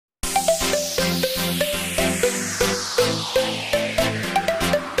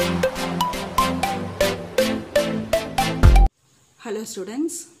Hello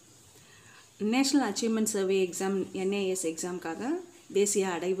students, National Achievement Survey exam NAS examக்காக தேசிய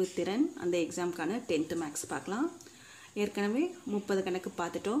அடைவு திறன் அந்த எக்ஸாம்க்கான 10th மேக்ஸ் பார்க்கலாம். ஏற்கனவே 30 கணக்கு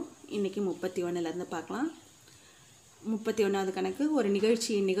பார்த்துட்டோம். இன்னைக்கு 31ல இருந்து பார்க்கலாம். 31வது கணக்கு ஒரு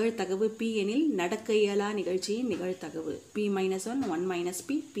நிகழ்ச்சியின் நிகழ்தகவு p எனில் நடக்க இயலா நிகழ்ச்சியின் நிகழ்தகவு p-1 1 - p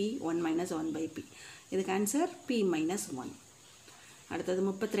p1 - 1/p. இதுக்கு ஆன்சர் p-1. அடுத்தது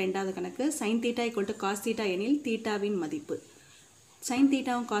 32வது கணக்கு sin θ cos θ எனில் தீட்டாவின் மதிப்பு. sin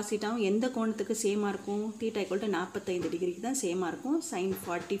θவும் cos θவும் எந்த கோணத்துக்கு சேமா இருக்கும்? θ 45 டிகிரிக்கு தான் சேமா இருக்கும். sin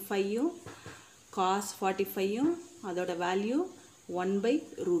 45யும் cos 45யும் அதோட வேல்யூ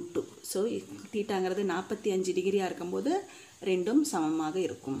 1/√2. ஸோ தீட்டாங்கிறது 45 டிகிரியாக இருக்கும்போது ரெண்டும் சமமாக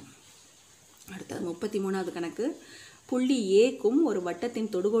இருக்கும். அடுத்தது 33வது கணக்கு புள்ளி ஏக்கும் ஒரு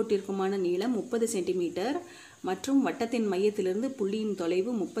வட்டத்தின் தொடுகோட்டிற்குமான நீளம் 30 சென்டிமீட்டர் மற்றும் வட்டத்தின் மையத்திலிருந்து புள்ளியின் தொலைவு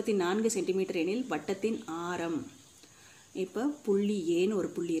 34 சென்டிமீட்டர் எனில் வட்டத்தின் ஆரம். இப்போ புள்ளி ஏன்னு ஒரு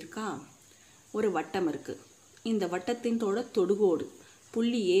புள்ளி இருக்கா, ஒரு வட்டம் இருக்குது. இந்த வட்டத்தின் தொடுகோடு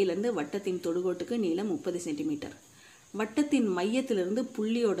புள்ளி ஏலேருந்து வட்டத்தின் தொடுகோட்டுக்கு நீளம் 30 சென்டிமீட்டர். வட்டத்தின் மையத்திலிருந்து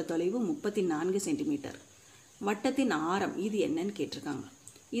புள்ளியோட தொலைவு 34 சென்டிமீட்டர். வட்டத்தின் ஆரம் இது என்னன்னு கேட்டிருக்காங்க.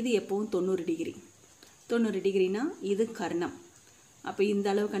 இது எப்பவும் 90 டிகிரி. 90 டிகிரினா இது கர்ணம். அப்போ இந்த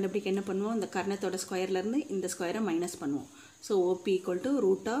அளவு கண்டுபிடிக்க என்ன பண்ணுவோம்? இந்த கர்ணத்தோட ஸ்கொயர்லேருந்து இந்த ஸ்கொயரை மைனஸ் பண்ணுவோம். So OP =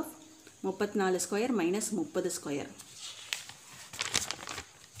 √34² - 30 square.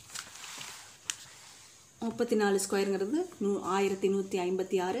 34 ஸ்கொயருங்கிறது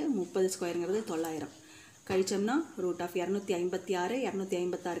 1156, 30 ஸ்கொயருங்கிறது 900. கழிச்சோம்னா √256,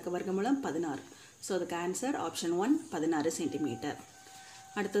 256க்கு வர்க்கமூலம் 16. ஸோ அதுக்கு ஆன்சர் ஆப்ஷன் 1 16 சென்டிமீட்டர்.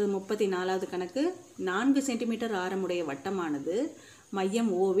 அடுத்தது 34வது கணக்கு 4 சென்டிமீட்டர் ஆரமுடைய வட்டமானது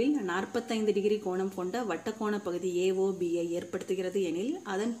மையம் ஓவில் 45 டிகிரி கோணம் கொண்ட வட்டக்கோண பகுதி AOBயை ஏற்படுத்துகிறது எனில்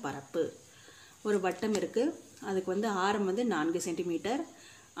அதன் பரப்பு. ஒரு வட்டம் இருக்குது, அதுக்கு ஆரம் 4 சென்டிமீட்டர்.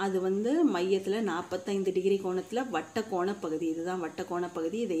 அது மையத்தில் 45 டிகிரி கோணத்தில் வட்டக்கோண பகுதி, இதுதான் வட்டக்கோண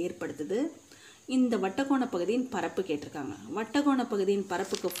பகுதி, இதை ஏற்படுத்துது. இந்த வட்டக்கோண பகுதியின் பரப்பு கேட்டிருக்காங்க. வட்டக்கோண பகுதியின்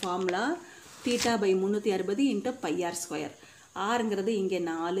பரப்புக்கு ஃபார்முலா θ/360 × πr². ஆறுங்கிறது இங்கே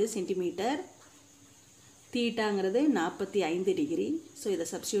 4 சென்டிமீட்டர், தீட்டாங்கிறது 45 டிகிரி. ஸோ இதை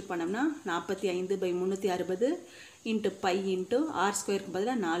சப்ஸ்டியூட் பண்ணோம்னா 45/360 × π × r²க்கு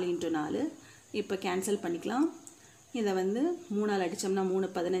பதிலாக 4 × 4. இப்போ கேன்சல் பண்ணிக்கலாம். இதை 3ஆல் அடித்தோம்னா 3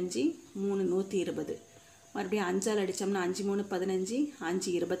 15, 3 120. மறுபடியும் 5ஆல் அடித்தோம்னா 5 3 15, 5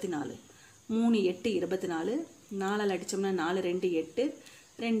 24, 3 8 24. 4ஆல் அடித்தோம்னா 4 2 8,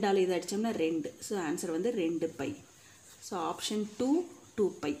 2ஆல் இதை அடித்தோம்னா 2. So answer 2π. ஸோ ஆப்ஷன்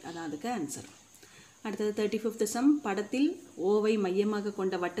 2π அதான் அதுக்கு ஆன்சர். அடுத்தது 35th சம். படத்தில் ஓவை மையமாக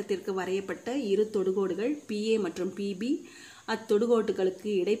கொண்ட வட்டத்திற்கு வரையப்பட்ட இரு தொடுகோடுகள் PA மற்றும் PB. அத்தொடுகோட்டுகளுக்கு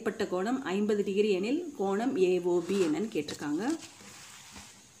இடைப்பட்ட கோணம் 50 டிகிரி எனில் கோணம் AOB என்னன்னு கேட்டிருக்காங்க.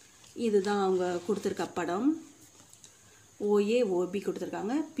 இதுதான் அவங்க கொடுத்துருக்க படம். OA OB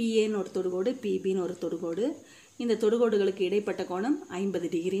கொடுத்துருக்காங்க. PAன்னு ஒரு தொடுகோடு, PBன்னு ஒரு தொடுகோடு. இந்த தொடுகோடுகளுக்கு இடைப்பட்ட கோணம் 50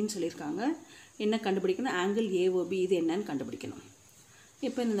 டிகிரின்னு சொல்லியிருக்காங்க. என்ன கண்டுபிடிக்கணும்? ஆங்கிள் AOB இது என்னன்னு கண்டுபிடிக்கணும்.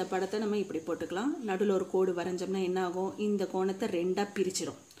 இப்போ இந்த படத்தை நம்ம இப்படி போட்டுக்கலாம். நடுவில் ஒரு கோடு வரைஞ்சோம்னா என்ன ஆகும்? இந்த கோணத்தை 2ஆக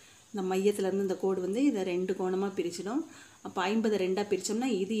பிரிச்சிடும். இந்த மையத்துலேருந்து இந்த கோடு இதை 2 கோணமாக பிரிச்சிடும். அப்போ 50 2ஆக பிரித்தோம்னா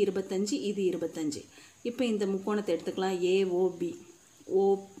இது 25, இது 25. இப்போ இந்த முக்கோணத்தை எடுத்துக்கலாம். AOB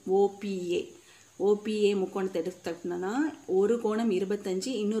OPA முக்கோணத்தை எடுத்துக்கிட்டோம்னா ஒரு கோணம் 25,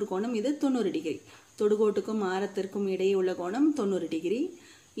 இன்னொரு கோணம் இது 90 டிகிரி. தொடுகோட்டுக்கும் ஆரத்திற்கும் இடையே உள்ள கோணம் 90 டிகிரி.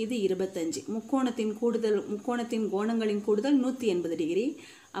 இது 25. முக்கோணத்தின் கோணங்களின் கூடுதல் 180 டிகிரி.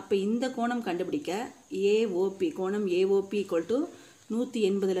 அப்போ இந்த கோணம் கண்டுபிடிக்க AOP கோணம் AOP =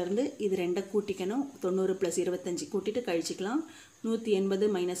 180லேருந்து இது 2 கூட்டிக்கணும். 90 + 25 கூட்டிட்டு கழிச்சிக்கலாம். 180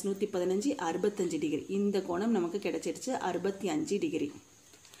 - 115 65 டிகிரி. இந்த கோணம் நமக்கு கிடைச்சிருச்சு 65 டிகிரி.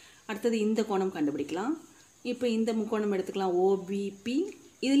 அடுத்தது இந்த கோணம் கண்டுபிடிக்கலாம். இப்போ இந்த முக்கோணம் எடுத்துக்கலாம் OBP.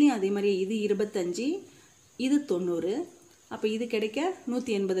 இதுலேயும் அதே மாதிரி இது 25, இது 90. அப்போ இது கிடைக்க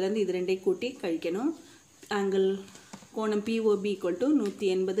 180லேருந்து இது 2ஐ கூட்டி கழிக்கணும். ஆங்கிள் கோணம் POB = 180 -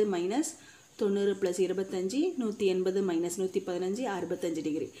 90 + 25, 180 - 115 65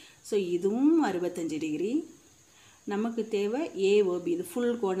 டிகிரி. ஸோ இதுவும் 65 டிகிரி. நமக்கு தேவை AOB, இது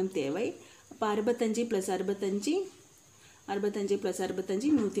ஃபுல் கோணம் தேவை. அப்போ 65 + 65 65 + 65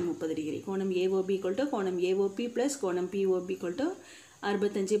 130 டிகிரி. கோணம் AOB = கோணம் AOP + கோணம் POB =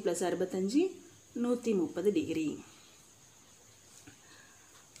 65 + 65 130 டிகிரி.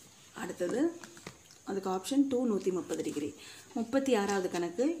 அடுத்தது அதுக்கு ஆப்ஷன் 2 130 டிகிரி. 36வது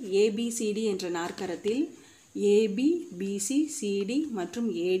கணக்கு ABCD என்ற நாற்கரத்தில் AB BC CD மற்றும்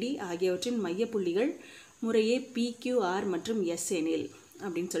AD ஆகியவற்றின் மையப்புள்ளிகள் முறையே PQR மற்றும் S எனில்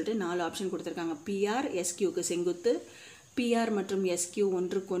அப்படின்னு சொல்லிட்டு 4 ஆப்ஷன் கொடுத்துருக்காங்க. PR SQக்கு செங்குத்து, PR மற்றும் SQ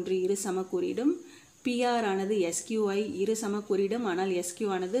ஒன்றுக்கொன்று இரு சமக்குறியிடும். PR ஆனது SQஐ இரு சமக்குறியிடும், ஆனால் SQ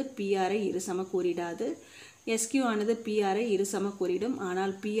ஆனது PRஐ இரு சமக்குறியிடாது. SQ ஆனது PRஐ இரு சமக்குறியிடும்,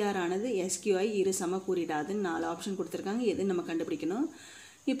 ஆனால் PR ஆனது SQஐ இரு சமக்குறியிடாதுன்னு 4 ஆப்ஷன் கொடுத்துருக்காங்க. எதுன்னு நம்ம கண்டுபிடிக்கணும்.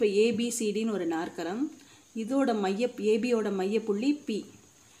 இப்போ ABCDன்னு ஒரு நாற்கரம், இதோட ABயோட மையப்புள்ளி P,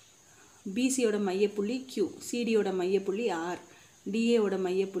 BCயோட மையப்புள்ளி Q, CDயோட மையப்புள்ளி R, DAயோட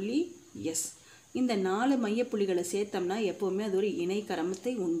மையப்புள்ளி S. இந்த 4 மையப்புள்ளிகளை சேர்த்தோம்னா எப்போவுமே அது ஒரு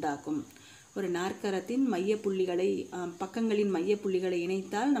இணைக்கரத்தை உண்டாக்கும். ஒரு நாற்கரத்தின் மையப்புள்ளிகளை பக்கங்களின் மையப்புள்ளிகளை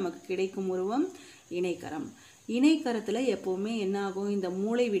இணைத்தால் நமக்கு கிடைக்கும் உருவம் இணைக்கரம். இணைக்கரத்தில் எப்போவுமே என்ன ஆகும், இந்த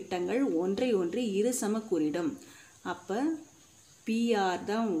மூலை விட்டங்கள் ஒன்றை ஒன்று இரு சமக்குறியிடும். அப்போ PR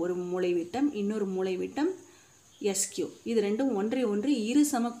தான் ஒரு மூலை விட்டம், இன்னொரு மூலை விட்டம் SQ. இது ரெண்டும் ஒன்றை ஒன்று இரு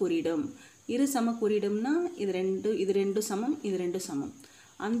சமக்குறியிடும். இரு சமக்குறியிடும்னா இது ரெண்டும் சமம், இது ரெண்டும் சமம்.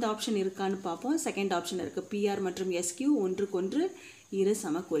 அந்த ஆப்ஷன் இருக்கான்னு பார்ப்போம். செகண்ட் ஆப்ஷன் இருக்குது, PR மற்றும் SQ ஒன்றுக்கொன்று இரு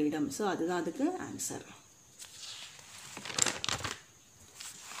சமக்குறியிடும். ஸோ அதுதான் அதுக்கு ஆன்சர்.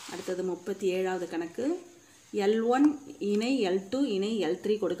 அடுத்தது 37வது கணக்கு. L1 இணை L2 இணை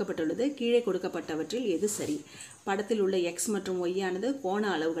L3 கொடுக்கப்பட்டுள்ளது. கீழே கொடுக்கப்பட்டவற்றில் எது சரி? படத்தில் உள்ள X மற்றும் Y ஆனது கோண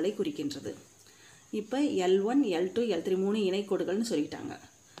அளவுகளை குறிக்கின்றது. இப்போ L1 L2 L3 3 இணை கோடுகள்னு சொல்லிட்டாங்க.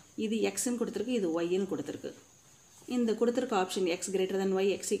 இது Xன்னு கொடுத்துருக்கு, இது Yன்னு கொடுத்துருக்கு. இந்த கொடுத்துருக்க option X greater than Y,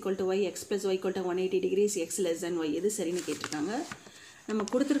 X equal to Y, X plus Y equal to 180 degrees, X less than Y எது சரின்னு கேட்டிருக்காங்க. நம்ம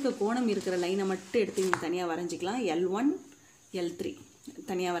கொடுத்துருக்க கோணம் இருக்கிற லைனை மட்டும் எடுத்து இங்கே தனியாக வரைஞ்சிக்கலாம். L1 L3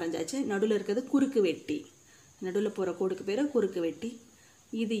 தனியாக வரைஞ்சாச்சு. நடுவில் இருக்கிறது குறுக்கு வெட்டி, நடுவில் போகிற கோடுக்கு பேர் குறுக்கு வெட்டி.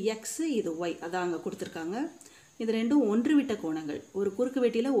 இது X, இது Y, அதான் அங்கே கொடுத்துருக்காங்க. இது ரெண்டும் ஒன்று விட்ட கோணங்கள். ஒரு குறுக்கு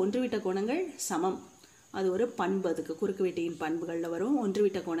வெட்டியில் ஒன்று விட்ட கோணங்கள் சமம், அது ஒரு பண்பு. அதுக்கு குறுக்கு வெட்டியின் பண்புகளில் வரும் ஒன்று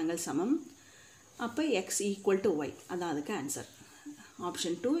விட்ட கோணங்கள் சமம். அப்போ X ஈக்குவல் டு ஒய், அதான் அதுக்கு answer.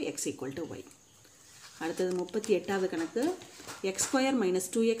 Option 2 X equal to Y. அடுத்தது 38வது கணக்கு. X²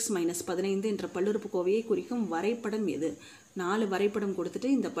 - 2X - 15 என்ற பல்லுறுப்புக்கோவையை குறிக்கும் வரைபடம் எது? 4 வரைபடம் கொடுத்துட்டு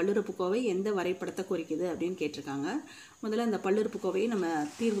இந்த பல்லுறுப்புக்கோவை எந்த வரைபடத்தை குறிக்குது அப்படின்னு கேட்டிருக்காங்க. முதல்ல அந்த பல்லுறுப்புக்கோவையை நம்ம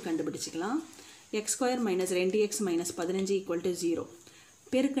தீர்வு கண்டுபிடிச்சிக்கலாம். X² - 2X - 15 equal to 0.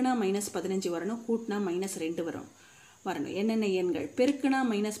 பெருக்குனா -15 வரணும், கூட்டினா -2 வரணும். என்னென்ன எண்கள்? பெருக்குனா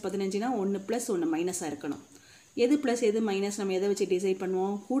 -15னா 1 + 1 மைனஸாக இருக்கணும். எது ப்ளஸ் எது மைனஸ் நம்ம எதை வச்சு டிசைட்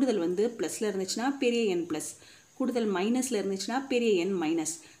பண்ணுவோம்? கூடுதல் வந்து ப்ளஸில் இருந்துச்சுன்னா பெரிய எண் ப்ளஸ், கூடுதல் மைனஸில் இருந்துச்சுன்னா பெரிய எண்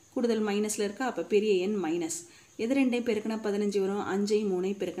மைனஸ், கூடுதல் மைனஸில் இருக்கா அப்போ பெரிய எண் மைனஸ். எது ரெண்டையும் பெருக்குனா 15 வரும், 5ஐயும்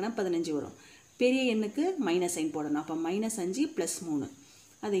 3ஐயும் பெருக்குனா 15 வரும். பெரிய எண்ணுக்கு மைனஸ் சைன் போடணும். அப்போ -5 + 3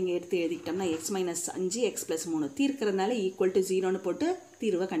 அது இங்கே எடுத்து எழுதிக்கிட்டோம்னா X - 5 X + 3 தீர்க்கிறதுனால ஈக்குவல் டு 0ன்னு போட்டு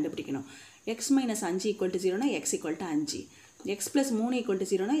தீர்வை கண்டுபிடிக்கணும். X - 5 equal to 0னா X equal to 5, X + 3 equal to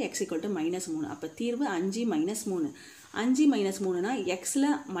 0னா X equal to -3. அப்போ தீர்வு 5 - 3. 5 - 3னா Xல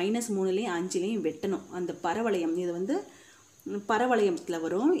 -3லையும் 5லையும் வெட்டணும். அந்த பரவளையம் இது வந்து பரவளையத்தில்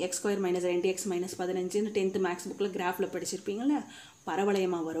வரும். X² - 2X - 15ன்னு 10th மேக்ஸ் புக்கில் கிராஃபில் படிச்சிருப்பீங்கள,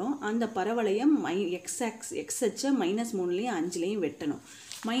 பரவளையமாக வரும். அந்த பரவளையம் X அச்சை -3லையும் 5லையும் வெட்டணும்.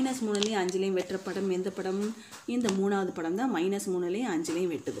 -3லையும் 5லையும் வெட்டுற படம் எந்த படம்? இந்த 3வது படம் தான் -3லையும்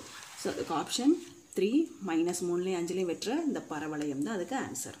 5லையும் வெட்டுது. ஸோ அதுக்கு ஆப்ஷன் 3 -3லையும் 5லையும் வெட்டுற இந்த பரவளையம் தான் அதுக்கு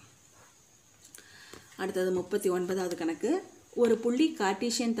ஆன்சர். அடுத்தது 39வது கணக்கு. ஒரு புள்ளி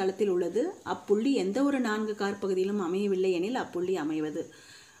கார்ட்டீசியன் தளத்தில் உள்ளது. அப்புள்ளி எந்த ஒரு 4 காற்பகுதியிலும் அமையவில்லை எனில் அப்புள்ளி அமைவது.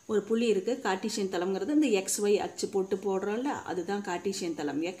 ஒரு புள்ளி இருக்குது, கார்ட்டீசியன் தளம்ங்கிறது இந்த XY அச்சு போட்டு போடுறோம்ல, அதுதான் கார்ட்டீசியன்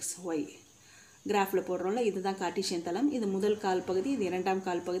தளம். XY கிராஃபில் போடுறோம்ல, இதுதான் கார்ட்டீசியன் தளம். இது முதல் கால் பகுதி, இது இரண்டாம்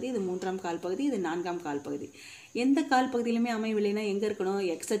கால் பகுதி, இது மூன்றாம் கால் பகுதி, இது நான்காம் கால் பகுதி. எந்த கால் பகுதியிலுமே அமையவில்லைன்னா எங்கே இருக்கணும்?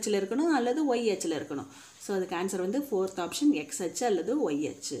 X அச்சில் இருக்கணும் அல்லது Y அச்சில் இருக்கணும். ஸோ அதுக்கு ஆன்சர் வந்து 4th ஆப்ஷன் X அச்சு அல்லது Y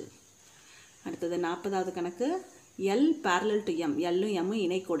அச்சு. அடுத்தது 40வது கணக்கு. L parallel to M, Lலும் Mயும்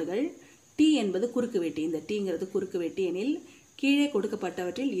இணைக்கோடுகள். T என்பது குறுக்கு வெட்டி. இந்த Tங்கிறது குறுக்கு வெட்டி எனில் கீழே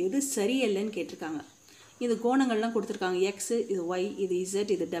கொடுக்கப்பட்டவற்றில் எது சரியல்லன்னு கேட்டிருக்காங்க. இது கோணங்கள்லாம் கொடுத்துருக்காங்க. X, இது Y, இது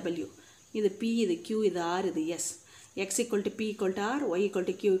Z, இது W, இது P, இது Q, இது R, இது S. X = P = R, Y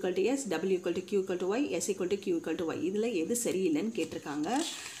 = Q = S, W = Q = Y, S = Q = Y. இதில் எது சரியில்லைன்னு கேட்டிருக்காங்க.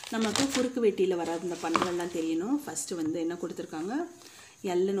 நமக்கு குறுக்கு வெட்டியில் வராது இந்த பண்புகள்லாம் தெரியணும். ஃபஸ்ட்டு வந்து என்ன கொடுத்துருக்காங்க?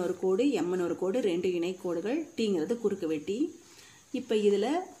 Lன்னு ஒரு கோடு, Mன்னு ஒரு கோடு, 2 இணைக்கோடுகள், Tங்கிறது குறுக்கு வெட்டி. இப்போ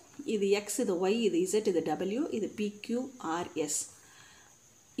இதில் இது X, இது Y, இது Z, இது W, இது P, Q, R, S.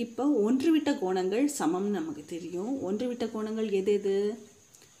 இப்போ ஒன்றுவிட்ட கோணங்கள் சமம்னு நமக்கு தெரியும். ஒன்றுவிட்ட கோணங்கள் எது எது?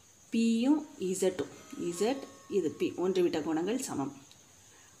 Pயும் Zம். Z, இது P, ஒன்றுவிட்ட கோணங்கள் சமம்.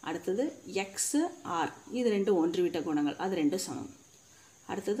 அடுத்தது X, R, இது ரெண்டும் ஒன்றுவிட்ட கோணங்கள், அது ரெண்டும் சமம்.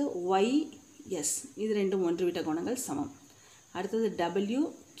 அடுத்தது Y, S, இது ரெண்டும் ஒன்றுவிட்ட கோணங்கள் சமம். அடுத்தது W,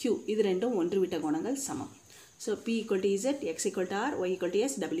 Q, இது ரெண்டும் ஒன்றுவிட்ட கோணங்கள் சமம். So P = Z, X = R, Y =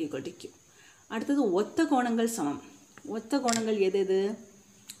 S, W = Q. அடுத்தது ஒத்த கோணங்கள் சமம். ஒத்த கோணங்கள் எது எது?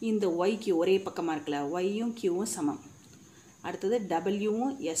 இந்த ஒய்க்கு ஒரே பக்கமாக இருக்குல்ல, ஒய்யும் கியூவும் சமம். அடுத்தது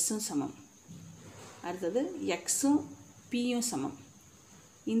டபிள்யூவும் எஸ்ஸும் சமம். அடுத்தது எக்ஸும் பியும் சமம்.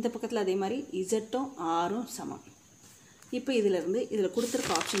 இந்த பக்கத்தில் அதே மாதிரி இசட்டும் ஆரும் சமம். இப்போ இதில்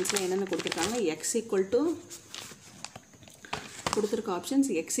கொடுத்துருக்க ஆப்ஷன்ஸில் என்னென்ன கொடுத்துருக்காங்க? எக்ஸ் ஈக்குவல் டு கொடுத்துருக்க options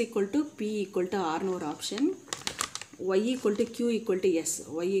X equal to be equal to ஆர்னு ஒரு option, Y equal to Q equal to S,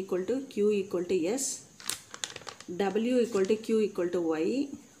 Y equal to Q equal to S, W equal to Q equal to Y,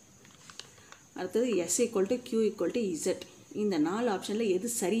 அடுத்தது S equal to Q equal to Z. இந்த 4 ஆப்ஷனில் எது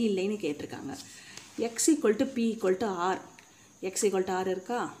சரியில்லைன்னு கேட்டிருக்காங்க. X equal to be equal to R, X equal to R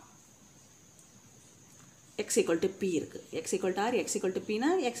இருக்கா? X equal to be இருக்குது. X equal to R, X equal to Bina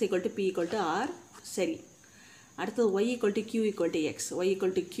X equal to be equal to R, சரி. அடுத்தது Y equal to Q equal to X, Y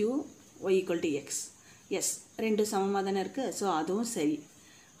equal to Q, Y equal to X, S ரெண்டும் சமமாக தானே இருக்குது, so அதுவும் சரி.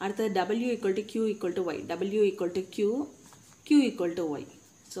 அடுத்தது W equal to Q equal to Y, W equal to Q, Q equal to Y,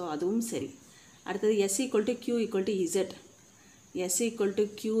 so அதுவும் சரி. அடுத்தது S equal to Q equal to Z, S equal to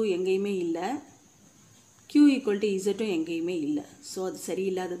Q எங்கேயுமே இல்லை, கியூ ஈக்குவல் டு இசட்டும் எங்கேயுமே இல்லை, ஸோ அது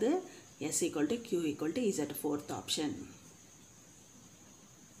சரியில்லாதது S equal to Q equal to Z, 4th option.